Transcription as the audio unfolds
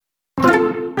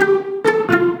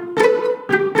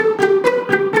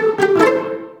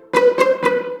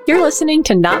You're listening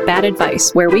to Not Bad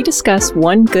Advice, where we discuss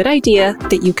one good idea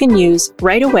that you can use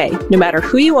right away, no matter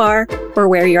who you are or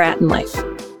where you're at in life.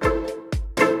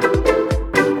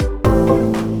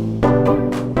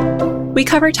 We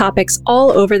cover topics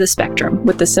all over the spectrum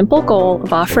with the simple goal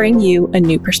of offering you a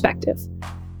new perspective.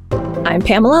 I'm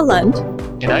Pamela Lund.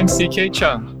 And I'm CK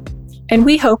Chung. And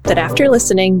we hope that after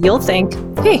listening, you'll think,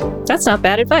 hey, that's not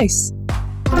bad advice.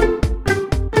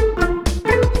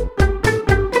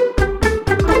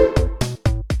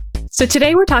 So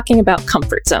today we're talking about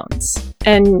comfort zones.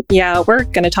 And yeah, we're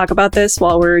going to talk about this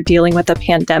while we're dealing with a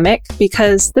pandemic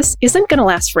because this isn't going to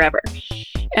last forever.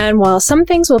 And while some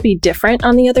things will be different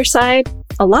on the other side,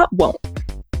 a lot won't.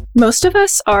 Most of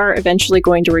us are eventually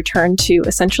going to return to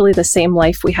essentially the same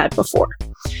life we had before.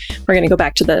 We're going to go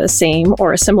back to the same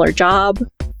or a similar job.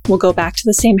 We'll go back to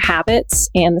the same habits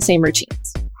and the same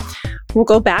routines. We'll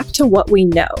go back to what we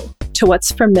know, to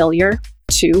what's familiar,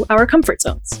 to our comfort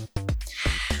zones.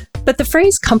 But the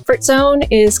phrase comfort zone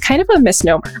is kind of a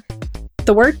misnomer.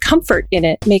 The word comfort in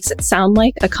it makes it sound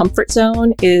like a comfort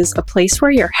zone is a place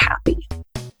where you're happy,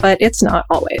 but it's not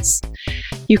always.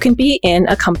 You can be in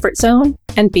a comfort zone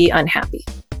and be unhappy.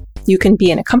 You can be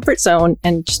in a comfort zone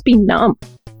and just be numb.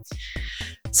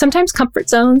 Sometimes comfort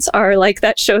zones are like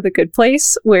that show The Good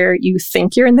Place, where you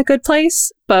think you're in the good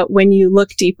place, but when you look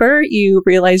deeper, you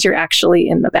realize you're actually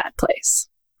in the bad place.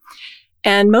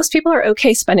 And most people are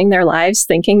okay spending their lives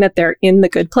thinking that they're in the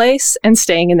good place and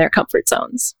staying in their comfort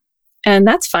zones. And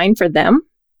that's fine for them.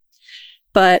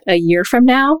 But a year from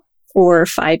now, or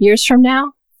 5 years from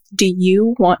now, do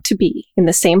you want to be in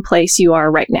the same place you are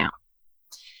right now?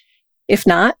 If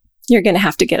not, you're going to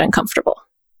have to get uncomfortable.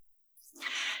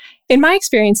 In my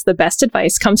experience, the best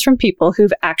advice comes from people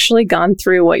who've actually gone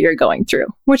through what you're going through,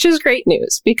 which is great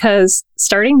news because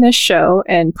starting this show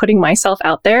and putting myself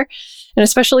out there, and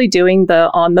especially doing the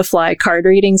on-the-fly card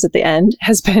readings at the end,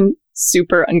 has been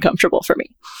super uncomfortable for me.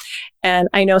 And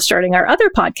I know starting our other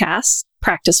podcast,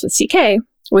 Practice with CK,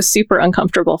 was super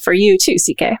uncomfortable for you too,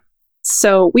 CK.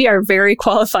 So we are very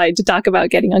qualified to talk about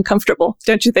getting uncomfortable,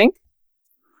 don't you think?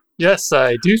 Yes,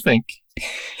 I do think.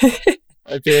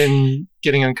 I've been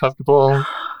getting uncomfortable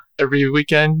every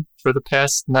weekend for the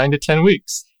past 9 to 10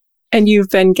 weeks. And you've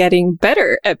been getting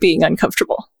better at being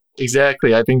uncomfortable.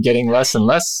 Exactly. I've been getting less and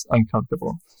less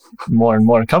uncomfortable, more and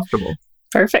more uncomfortable.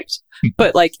 Perfect.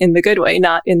 But like in the good way,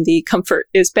 not in the comfort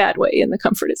is bad way, in the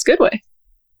comfort is good way.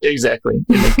 Exactly.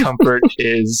 In the comfort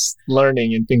is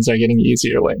learning and things are getting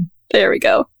easier way. There we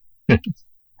go.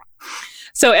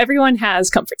 So everyone has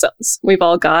comfort zones. We've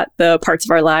all got the parts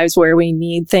of our lives where we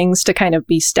need things to kind of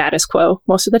be status quo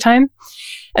most of the time.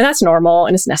 And that's normal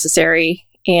and it's necessary.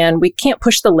 And we can't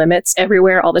push the limits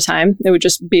everywhere all the time. It would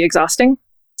just be exhausting.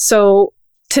 So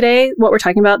today, what we're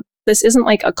talking about, this isn't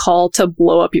like a call to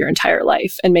blow up your entire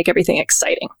life and make everything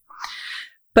exciting.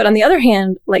 But on the other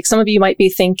hand, like some of you might be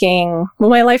thinking, well,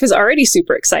 my life is already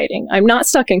super exciting. I'm not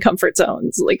stuck in comfort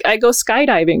zones. Like I go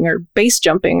skydiving or base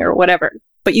jumping or whatever.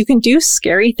 But you can do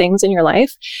scary things in your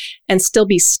life and still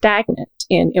be stagnant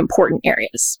in important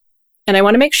areas. And I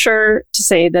want to make sure to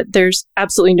say that there's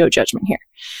absolutely no judgment here.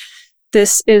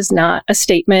 This is not a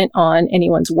statement on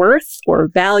anyone's worth or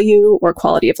value or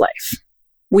quality of life.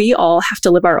 We all have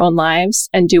to live our own lives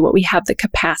and do what we have the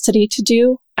capacity to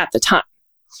do at the time.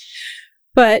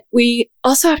 But we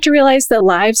also have to realize that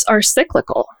lives are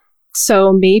cyclical.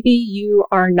 So maybe you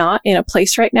are not in a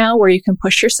place right now where you can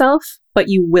push yourself, but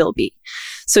you will be.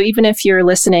 So even if you're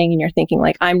listening and you're thinking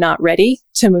like, I'm not ready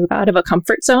to move out of a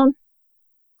comfort zone,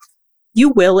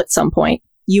 you will at some point.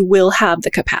 You will have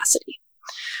the capacity.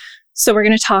 So we're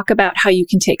going to talk about how you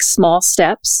can take small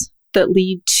steps that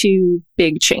lead to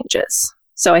big changes.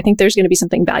 So I think there's going to be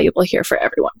something valuable here for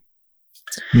everyone.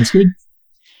 That's good.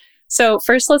 So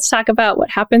first, let's talk about what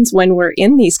happens when we're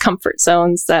in these comfort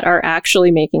zones that are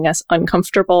actually making us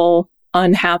uncomfortable,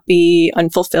 unhappy,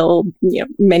 unfulfilled,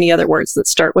 many other words that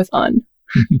start with un.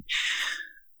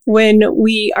 When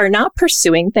we are not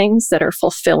pursuing things that are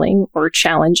fulfilling or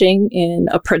challenging in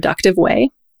a productive way,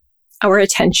 our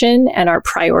attention and our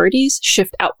priorities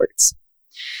shift outwards.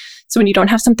 So when you don't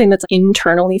have something that's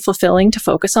internally fulfilling to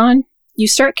focus on, you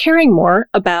start caring more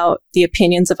about the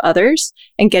opinions of others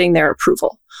and getting their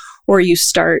approval, or you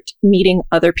start meeting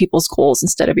other people's goals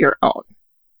instead of your own.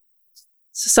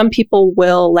 So some people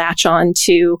will latch on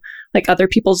to like other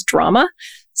people's drama,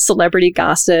 celebrity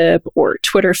gossip or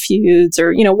Twitter feuds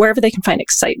or, wherever they can find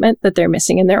excitement that they're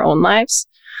missing in their own lives.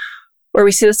 Or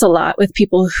we see this a lot with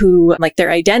people who like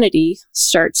their identity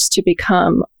starts to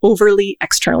become overly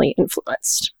externally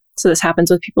influenced. So this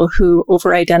happens with people who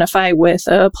over-identify with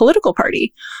a political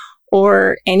party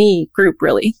or any group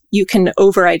really, you can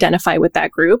over-identify with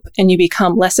that group and you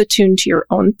become less attuned to your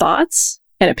own thoughts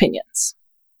and opinions.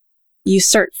 You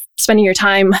start spending your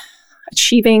time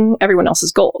achieving everyone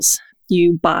else's goals.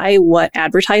 You buy what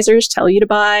advertisers tell you to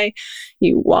buy.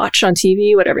 You watch on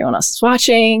TV what everyone else is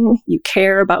watching. You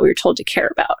care about what you're told to care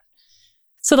about.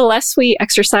 So the less we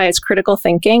exercise critical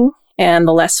thinking and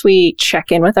the less we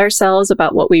check in with ourselves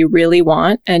about what we really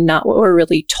want and not what we're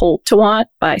really told to want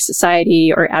by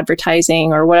society or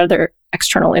advertising or what other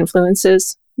external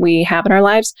influences we have in our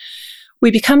lives,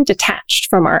 we become detached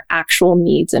from our actual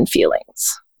needs and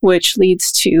feelings, which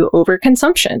leads to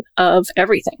overconsumption of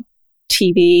everything.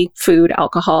 TV, food,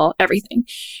 alcohol, everything.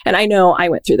 And I know I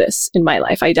went through this in my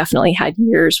life. I definitely had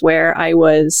years where I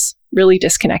was really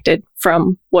disconnected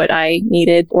from what I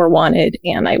needed or wanted.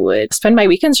 And I would spend my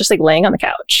weekends just like laying on the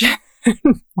couch,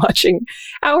 watching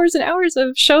hours and hours of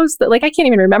shows that like I can't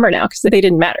even remember now because they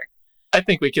didn't matter. I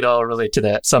think we could all relate to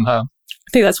that somehow.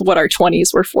 I think that's what our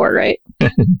 20s were for, right?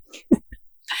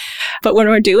 But when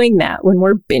we're doing that, when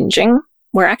we're binging,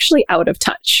 we're actually out of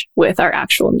touch with our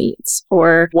actual needs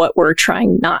or what we're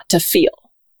trying not to feel,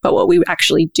 but what we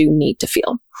actually do need to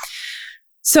feel.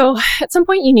 So at some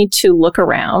point you need to look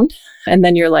around and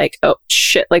then you're like, oh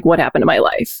shit, like what happened to my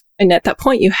life? And at that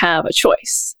point you have a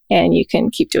choice and you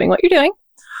can keep doing what you're doing,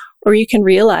 or you can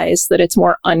realize that it's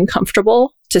more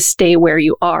uncomfortable to stay where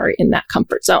you are in that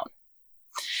comfort zone.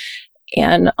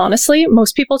 And honestly,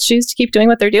 most people choose to keep doing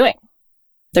what they're doing.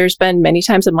 There's been many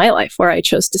times in my life where I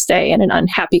chose to stay in an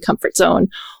unhappy comfort zone,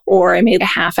 or I made a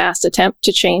half-assed attempt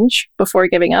to change before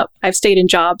giving up. I've stayed in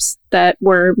jobs that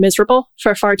were miserable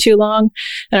for far too long.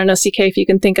 I don't know, CK, if you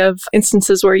can think of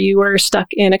instances where you were stuck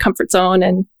in a comfort zone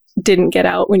and didn't get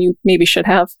out when you maybe should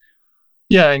have.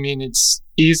 Yeah, I mean, it's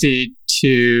easy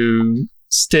to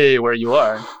stay where you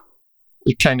are.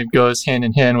 It kind of goes hand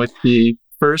in hand with the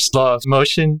first law of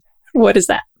motion. What is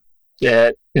that?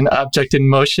 That an object in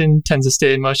motion tends to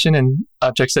stay in motion and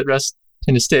objects at rest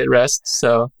tend to stay at rest.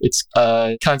 So it's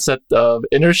a concept of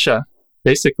inertia,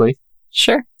 basically.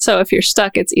 Sure. So if you're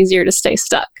stuck, it's easier to stay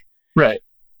stuck. Right.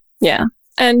 Yeah.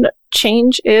 And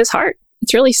change is hard.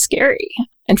 It's really scary.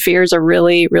 And fear is a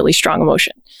really, really strong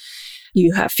emotion.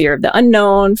 You have fear of the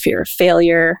unknown, fear of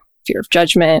failure, fear of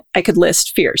judgment. I could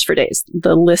list fears for days.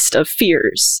 The list of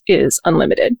fears is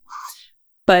unlimited.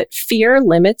 But fear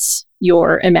limits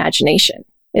your imagination.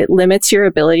 It limits your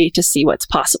ability to see what's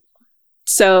possible.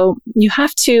 So you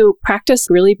have to practice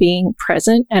really being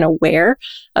present and aware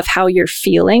of how you're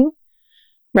feeling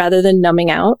rather than numbing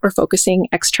out or focusing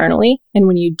externally. And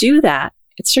when you do that,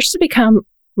 it starts to become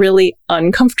really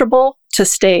uncomfortable to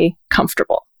stay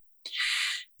comfortable.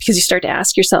 Because you start to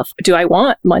ask yourself, do I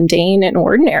want mundane and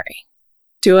ordinary?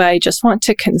 Do I just want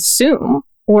to consume?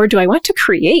 Or do I want to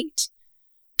create?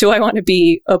 Do I want to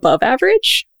be above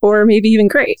average or maybe even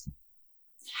great?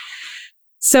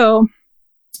 So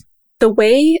the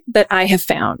way that I have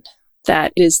found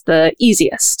that is the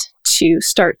easiest to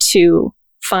start to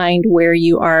find where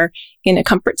you are in a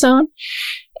comfort zone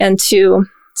and to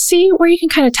see where you can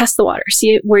kind of test the water,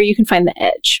 see where you can find the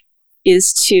edge,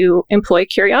 is to employ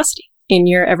curiosity in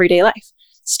your everyday life.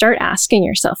 Start asking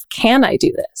yourself, can I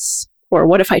do this? Or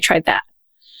what if I tried that?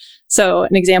 So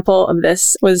an example of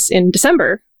this was in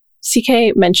December.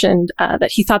 CK mentioned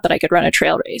that he thought that I could run a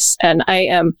trail race, and I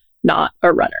am not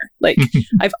a runner. Like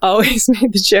I've always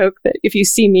made the joke that if you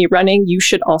see me running, you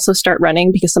should also start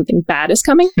running because something bad is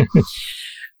coming.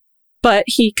 But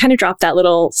he kind of dropped that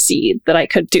little seed that I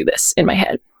could do this in my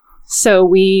head. So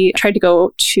we tried to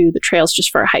go to the trails just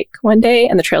for a hike one day,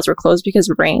 and the trails were closed because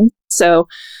of rain. So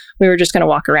we were just going to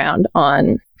walk around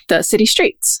on the city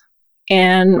streets.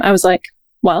 And I was like,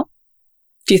 well,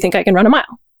 do you think I can run a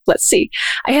mile? Let's see.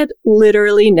 I had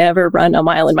literally never run a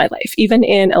mile in my life. Even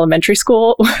in elementary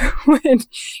school, when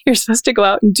you're supposed to go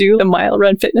out and do a mile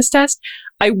run fitness test,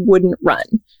 I wouldn't run.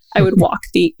 I would walk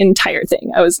the entire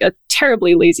thing. I was a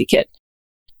terribly lazy kid.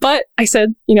 But I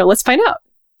said, let's find out.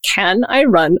 Can I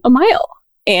run a mile?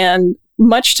 And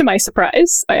much to my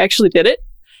surprise, I actually did it.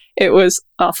 It was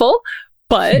awful,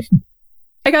 but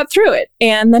I got through it.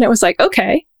 And then it was like,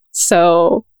 okay,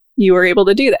 so you were able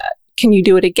to do that. Can you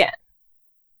do it again?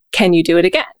 Can you do it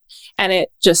again? And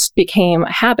it just became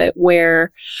a habit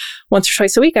where once or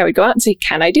twice a week, I would go out and say,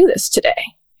 can I do this today?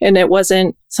 And it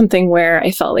wasn't something where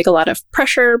I felt like a lot of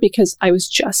pressure because I was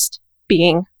just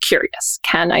being curious.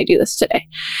 Can I do this today?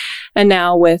 And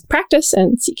now with practice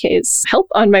and CK's help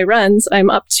on my runs, I'm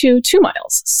up to 2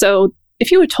 miles. So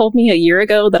if you had told me a year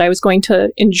ago that I was going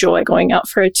to enjoy going out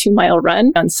for a 2-mile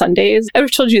run on Sundays, I would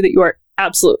have told you that you are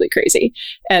absolutely crazy.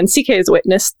 And CK has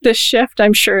witnessed this shift.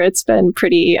 I'm sure it's been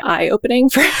pretty eye-opening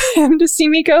for him to see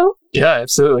me go. Yeah,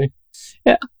 absolutely.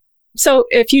 Yeah. So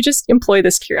if you just employ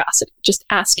this curiosity, just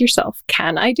ask yourself,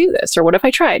 can I do this? Or what if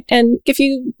I tried? And if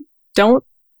you don't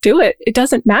do it, it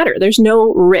doesn't matter. There's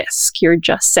no risk. You're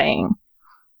just saying,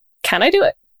 can I do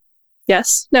it?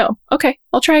 Yes, no, okay,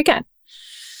 I'll try again.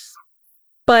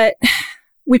 But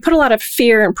we put a lot of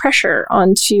fear and pressure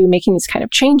onto making these kind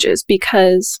of changes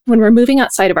because when we're moving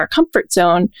outside of our comfort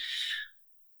zone,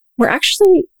 we're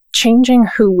actually changing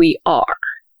who we are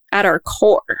at our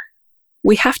core.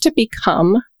 We have to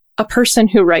become a person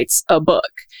who writes a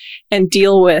book and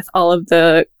deal with all of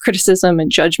the criticism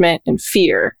and judgment and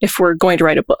fear if we're going to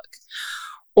write a book.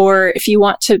 Or if you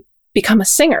want to become a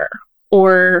singer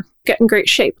or get in great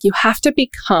shape, you have to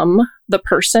become the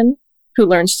person who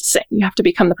learns to sing. You have to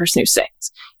become the person who sings.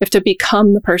 You have to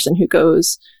become the person who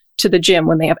goes to the gym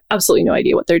when they have absolutely no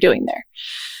idea what they're doing there.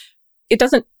 It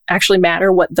doesn't actually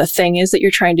matter what the thing is that you're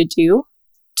trying to do.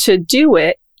 To do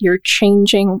it, you're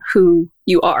changing who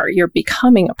you are. You're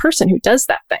becoming a person who does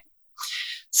that thing.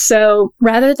 So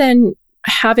rather than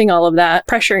having all of that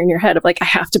pressure in your head of like, I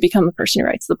have to become the person who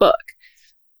writes the book,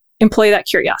 employ that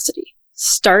curiosity.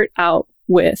 Start out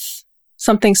with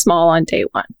something small on day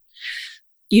one.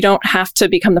 You don't have to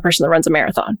become the person that runs a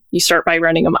marathon. You start by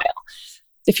running a mile.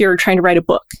 If you're trying to write a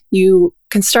book, you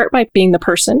can start by being the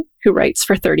person who writes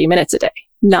for 30 minutes a day,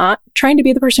 not trying to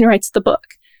be the person who writes the book.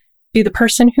 Be the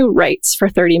person who writes for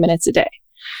 30 minutes a day.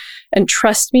 And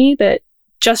trust me that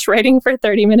just writing for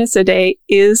 30 minutes a day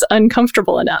is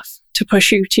uncomfortable enough to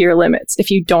push you to your limits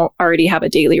if you don't already have a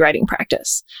daily writing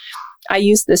practice. I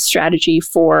use this strategy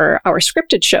for our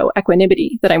scripted show,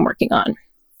 Equanimity, that I'm working on.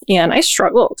 And I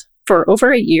struggled for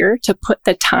over a year to put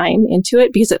the time into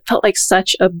it because it felt like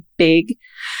such a big,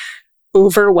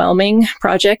 overwhelming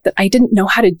project that I didn't know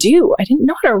how to do. I didn't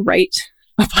know how to write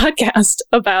a podcast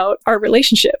about our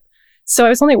relationship. So I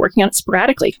was only working on it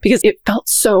sporadically because it felt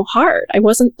so hard. I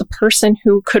wasn't the person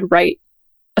who could write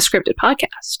a scripted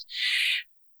podcast.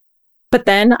 But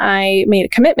then I made a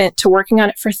commitment to working on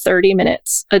it for 30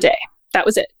 minutes a day. That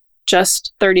was it.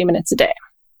 Just 30 minutes a day.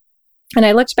 And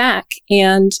I looked back,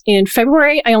 and in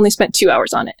February, I only spent 2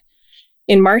 hours on it.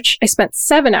 In March, I spent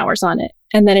 7 hours on it.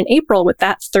 And then in April, with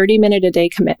that 30-minute-a-day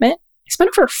commitment, I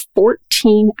spent over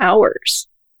 14 hours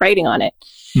writing on it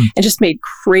and just made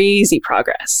crazy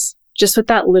progress just with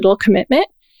that little commitment.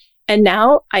 And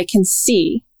now I can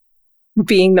see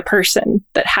being the person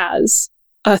that has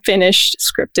a finished,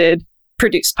 scripted,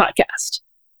 produced podcast.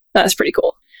 That's pretty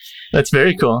cool. That's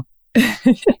very cool.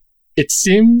 It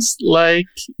seems like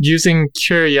using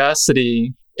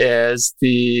curiosity as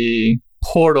the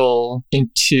portal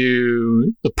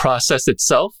into the process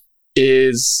itself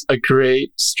is a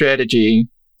great strategy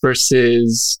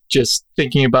versus just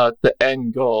thinking about the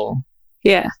end goal.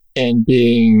 Yeah. And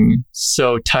being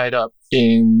so tied up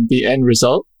in the end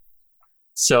result.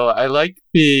 So I like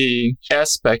the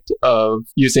aspect of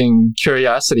using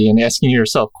curiosity and asking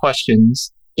yourself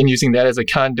questions and using that as a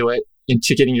conduit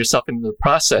into getting yourself into the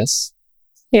process.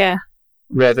 Yeah.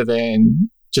 Rather than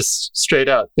just straight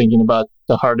out thinking about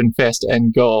the hard and fast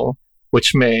end goal,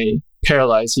 which may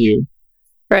paralyze you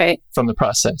from the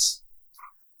process.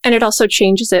 And it also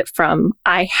changes it from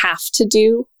I have to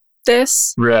do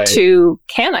this to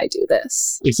can I do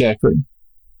this? Exactly.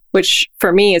 Which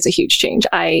for me is a huge change.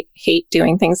 I hate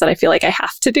doing things that I feel like I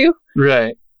have to do.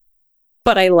 Right.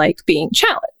 But I like being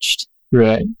challenged.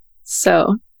 Right.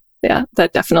 So yeah,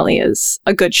 that definitely is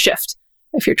a good shift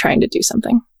if you're trying to do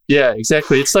something. Yeah,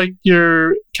 exactly. It's like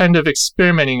you're kind of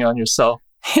experimenting on yourself.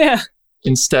 Yeah.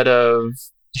 Instead of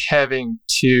having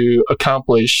to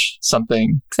accomplish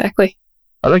something. Exactly.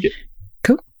 I like it.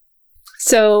 Cool.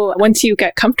 So once you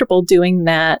get comfortable doing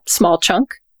that small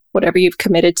chunk, whatever you've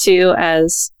committed to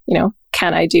as,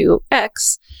 can I do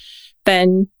X,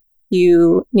 then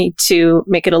you need to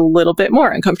make it a little bit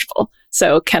more uncomfortable.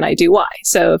 So can I do Y?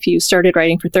 So if you started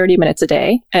writing for 30 minutes a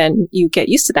day and you get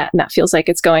used to that and that feels like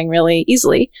it's going really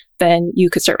easily, then you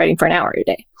could start writing for an hour a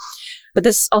day. But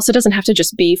this also doesn't have to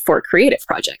just be for creative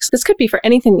projects. This could be for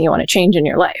anything that you want to change in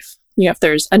your life. If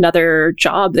there's another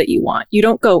job that you want, you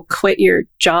don't go quit your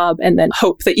job and then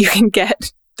hope that you can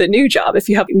get the new job if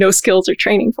you have no skills or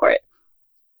training for it.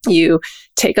 You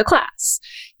take a class.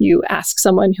 You ask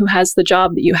someone who has the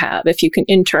job that you have if you can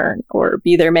intern or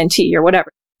be their mentee or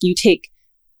whatever. You take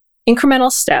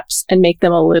incremental steps and make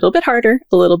them a little bit harder,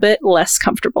 a little bit less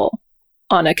comfortable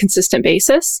on a consistent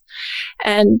basis.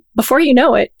 And before you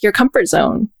know it, your comfort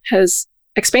zone has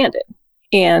expanded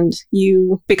and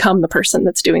you become the person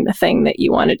that's doing the thing that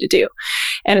you wanted to do.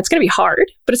 And it's going to be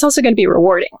hard, but it's also going to be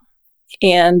rewarding.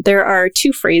 And there are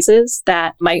two phrases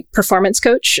that my performance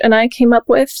coach and I came up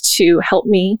with to help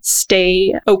me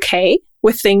stay okay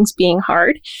with things being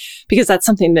hard, because that's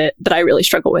something that I really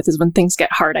struggle with, is when things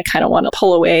get hard, I kind of want to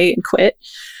pull away and quit.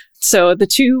 So the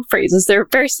two phrases, they're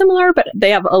very similar, but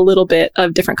they have a little bit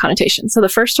of different connotations. So the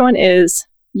first one is,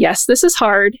 yes, this is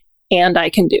hard and I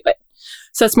can do it.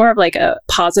 So it's more of like a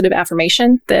positive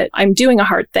affirmation that I'm doing a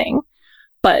hard thing,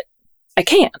 but I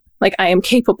can. Like, I am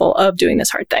capable of doing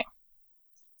this hard thing.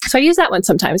 So I use that one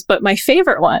sometimes, but my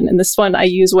favorite one, and this one I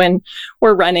use when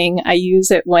we're running, I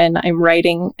use it when I'm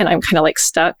writing and I'm kind of like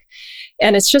stuck.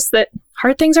 And it's just that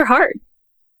hard things are hard.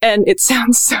 And it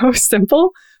sounds so simple,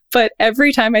 but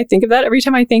every time I think of that, every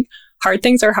time I think hard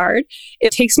things are hard,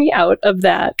 it takes me out of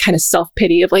that kind of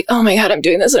self-pity of like, oh my God, I'm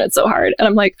doing this and it's so hard. And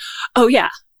I'm like, oh yeah,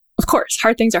 of course,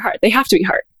 hard things are hard. They have to be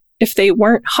hard. If they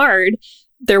weren't hard,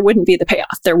 there wouldn't be the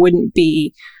payoff. There wouldn't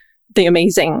be the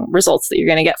amazing results that you're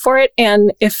going to get for it.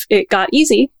 And if it got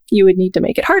easy, you would need to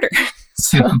make it harder.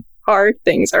 So hard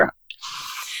things are hard.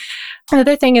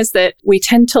 Another thing is that we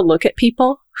tend to look at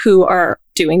people who are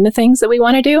doing the things that we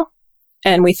want to do,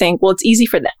 and we think, well, it's easy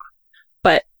for them,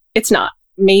 but it's not.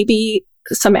 Maybe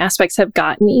some aspects have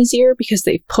gotten easier because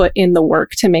they've put in the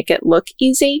work to make it look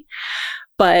easy,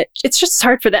 but it's just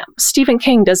hard for them. Stephen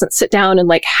King doesn't sit down and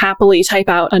like happily type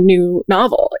out a new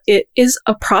novel. It is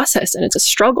a process and it's a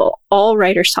struggle. All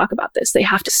writers talk about this. They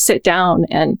have to sit down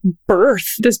and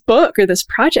birth this book or this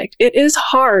project. It is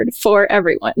hard for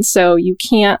everyone. So you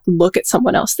can't look at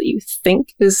someone else that you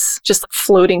think is just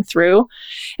floating through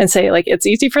and say like, it's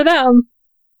easy for them.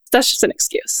 That's just an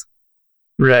excuse.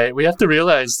 Right. We have to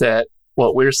realize that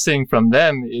what we're seeing from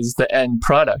them is the end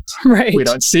product. Right. We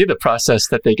don't see the process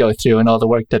that they go through and all the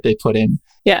work that they put in.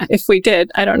 Yeah. If we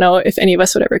did, I don't know if any of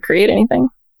us would ever create anything.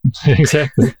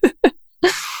 Exactly.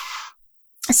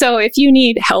 So if you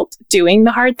need help doing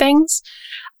the hard things,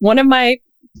 one of my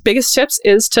biggest tips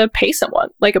is to pay someone,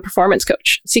 like a performance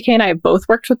coach. CK and I have both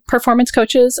worked with performance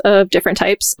coaches of different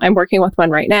types. I'm working with one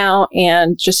right now,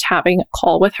 and just having a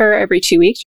call with her every 2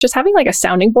 weeks, just having like a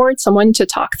sounding board, someone to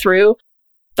talk through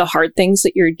the hard things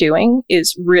that you're doing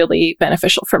is really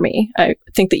beneficial for me. I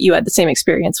think that you had the same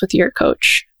experience with your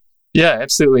coach. Yeah,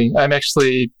 absolutely. I'm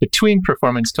actually between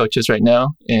performance coaches right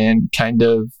now and kind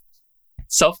of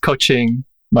self-coaching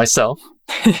myself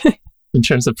in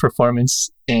terms of performance.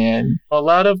 And a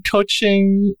lot of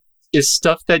coaching is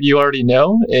stuff that you already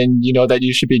know and you know that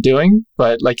you should be doing.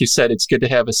 But like you said, it's good to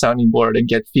have a sounding board and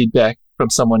get feedback from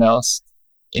someone else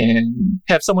and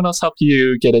have someone else help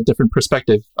you get a different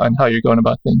perspective on how you're going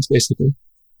about things, basically.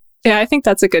 Yeah, I think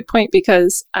that's a good point,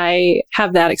 because I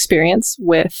have that experience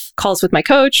with calls with my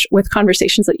coach, with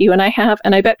conversations that you and I have.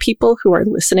 And I bet people who are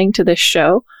listening to this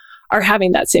show are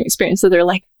having that same experience. So they're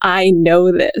like, I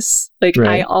know this, like,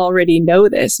 right. I already know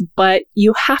this, but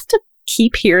you have to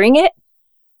keep hearing it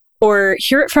or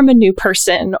hear it from a new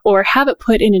person or have it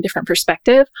put in a different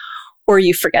perspective, or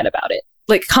you forget about it.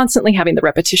 Like, constantly having the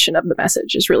repetition of the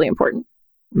message is really important.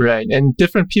 Right. And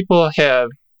different people have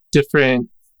different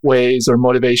ways or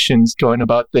motivations going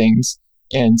about things.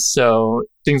 And so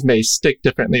things may stick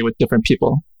differently with different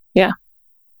people. Yeah.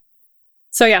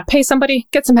 So yeah, pay somebody,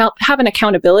 get some help, have an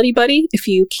accountability buddy. If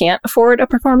you can't afford a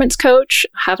performance coach,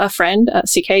 have a friend.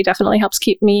 CK definitely helps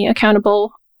keep me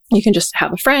accountable. You can just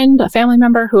have a friend, a family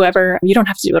member, whoever. You don't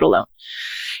have to do it alone.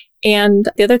 And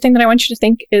the other thing that I want you to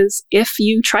think is, if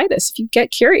you try this, if you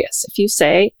get curious, if you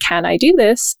say, can I do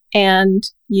this? And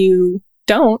you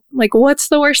don't, like, what's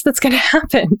the worst that's going to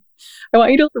happen? I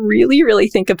want you to really, really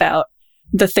think about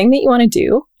the thing that you want to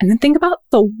do, and then think about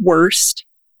the worst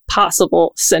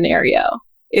possible scenario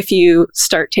if you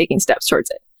start taking steps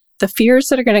towards it. The fears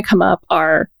that are going to come up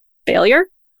are failure,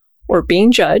 or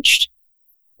being judged,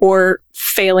 or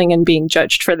failing and being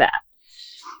judged for that.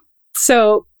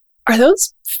 So are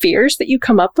those fears that you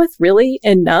come up with really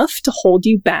enough to hold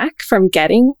you back from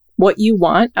getting what you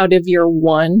want out of your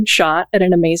one shot at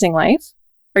an amazing life?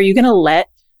 Are you going to let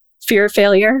fear of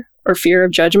failure or fear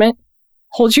of judgment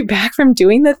hold you back from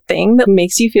doing the thing that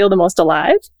makes you feel the most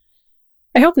alive?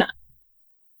 I hope not.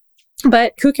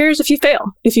 But who cares if you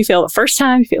fail? If you fail the first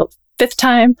time, you fail the 5th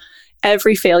time,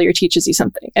 every failure teaches you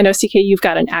something. I know, CK, you've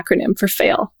got an acronym for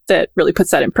FAIL that really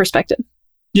puts that in perspective.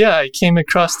 Yeah, I came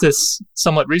across this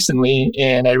somewhat recently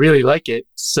and I really like it.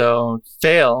 So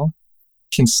FAIL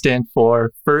can stand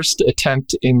for first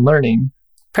attempt in learning.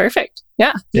 Perfect.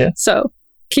 Yeah. So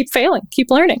keep failing, keep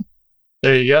learning.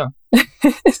 There you go.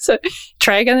 So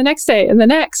try again the next day and the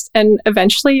next, and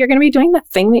eventually you're going to be doing the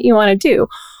thing that you want to do.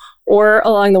 Or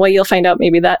along the way, you'll find out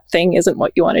maybe that thing isn't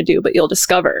what you want to do, but you'll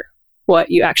discover what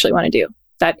you actually want to do.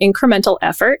 That incremental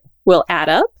effort will add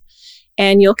up,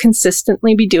 and you'll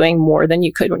consistently be doing more than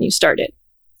you could when you started.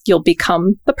 You'll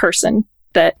become the person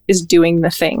that is doing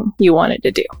the thing you wanted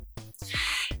to do.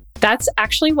 That's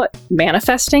actually what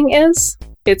manifesting is.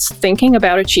 It's thinking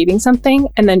about achieving something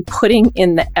and then putting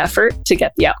in the effort to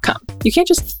get the outcome. You can't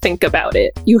just think about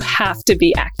it. You have to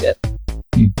be active.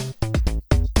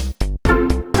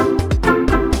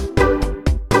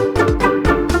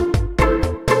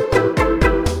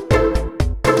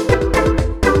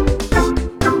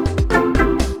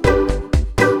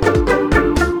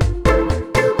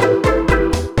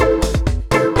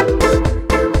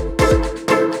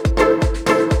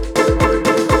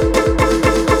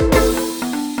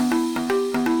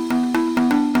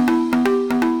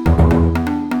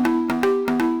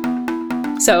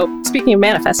 So, speaking of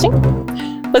manifesting,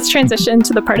 let's transition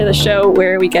to the part of the show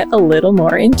where we get a little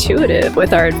more intuitive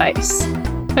with our advice.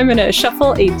 I'm going to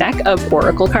shuffle a deck of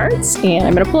oracle cards, and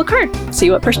I'm going to pull a card, see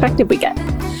what perspective we get.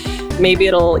 Maybe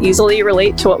it'll easily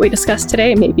relate to what we discussed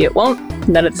today, maybe it won't.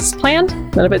 None of this is planned,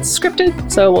 none of it's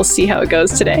scripted, so we'll see how it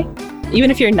goes today.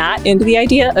 Even if you're not into the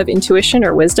idea of intuition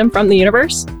or wisdom from the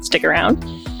universe, stick around.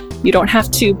 You don't have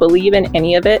to believe in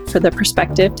any of it for the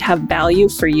perspective to have value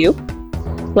for you.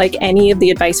 Like any of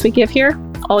the advice we give here,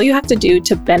 all you have to do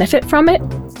to benefit from it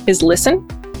is listen,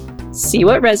 see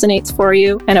what resonates for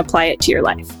you, and apply it to your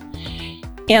life.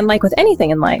 And like with anything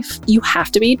in life, you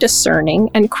have to be discerning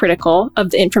and critical of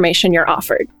the information you're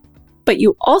offered. But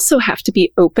you also have to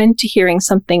be open to hearing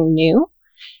something new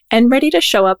and ready to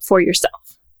show up for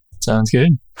yourself. Sounds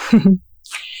good.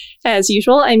 As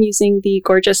usual, I'm using the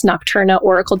gorgeous Nocturna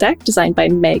Oracle deck designed by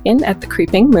Megan at the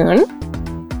Creeping Moon.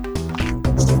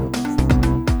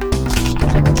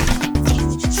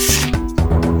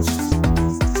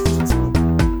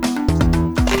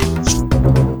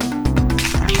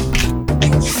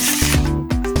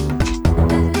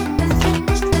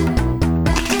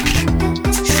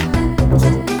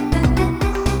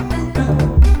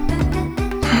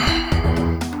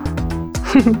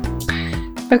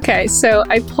 Okay, so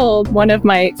I pulled one of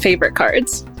my favorite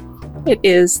cards. It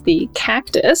is the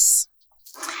Cactus.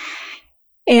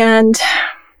 And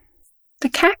the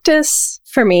Cactus,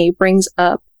 for me, brings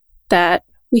up that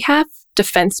we have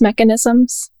defense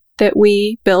mechanisms that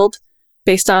we build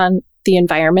based on the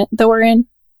environment that we're in.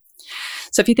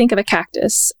 So if you think of a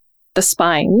cactus, the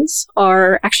spines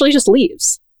are actually just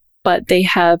leaves, but they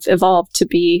have evolved to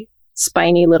be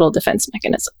spiny little defense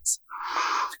mechanisms.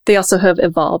 They also have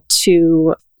evolved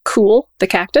to cool the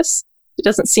cactus. It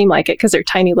doesn't seem like it because they're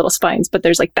tiny little spines, but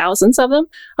there's like thousands of them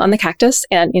on the cactus.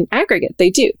 And in aggregate,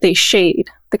 they do. They shade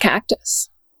the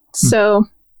cactus. So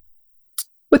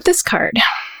with this card,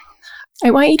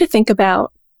 I want you to think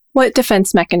about what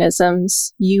defense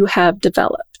mechanisms you have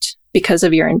developed because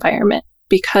of your environment,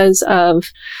 because of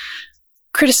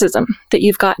criticism that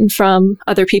you've gotten from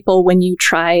other people when you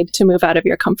tried to move out of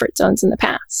your comfort zones in the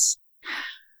past.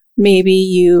 Maybe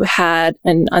you had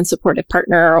an unsupportive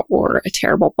partner or a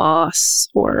terrible boss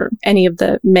or any of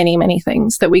the many, many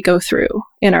things that we go through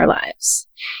in our lives.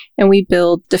 And we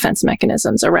build defense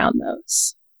mechanisms around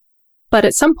those. But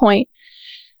at some point,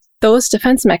 those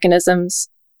defense mechanisms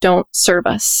don't serve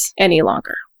us any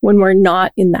longer. When we're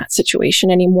not in that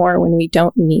situation anymore, when we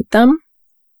don't need them,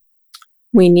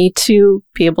 we need to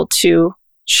be able to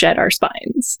shed our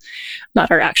spines. Not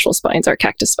our actual spines, our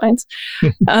cactus spines.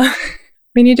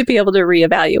 We need to be able to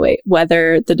reevaluate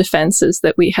whether the defenses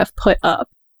that we have put up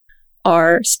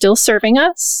are still serving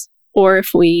us or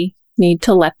if we need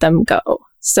to let them go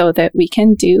so that we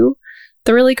can do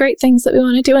the really great things that we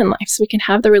want to do in life, so we can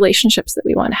have the relationships that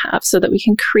we want to have, so that we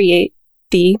can create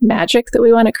the magic that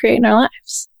we want to create in our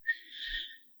lives.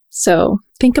 So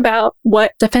think about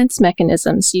what defense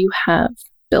mechanisms you have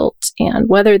built and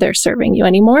whether they're serving you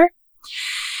anymore,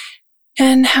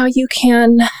 and how you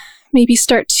can maybe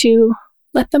start to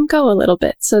let them go a little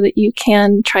bit so that you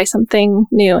can try something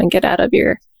new and get out of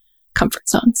your comfort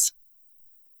zones.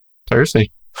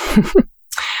 Perfect.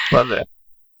 Love that.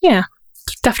 Yeah,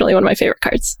 definitely one of my favorite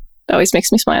cards. It always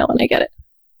makes me smile when I get it.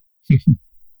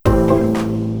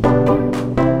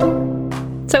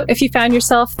 So if you found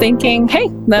yourself thinking, hey,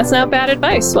 that's not bad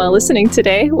advice while listening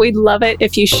today, we'd love it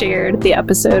if you shared the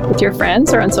episode with your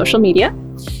friends or on social media.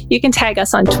 You can tag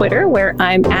us on Twitter, where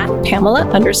I'm at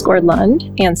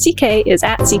Pamela_Lund and CK is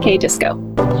at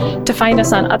CKDisco. To find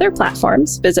us on other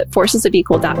platforms, visit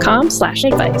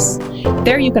forcesofequal.com/advice.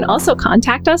 There you can also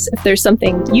contact us if there's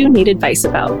something you need advice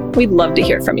about. We'd love to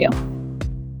hear from you.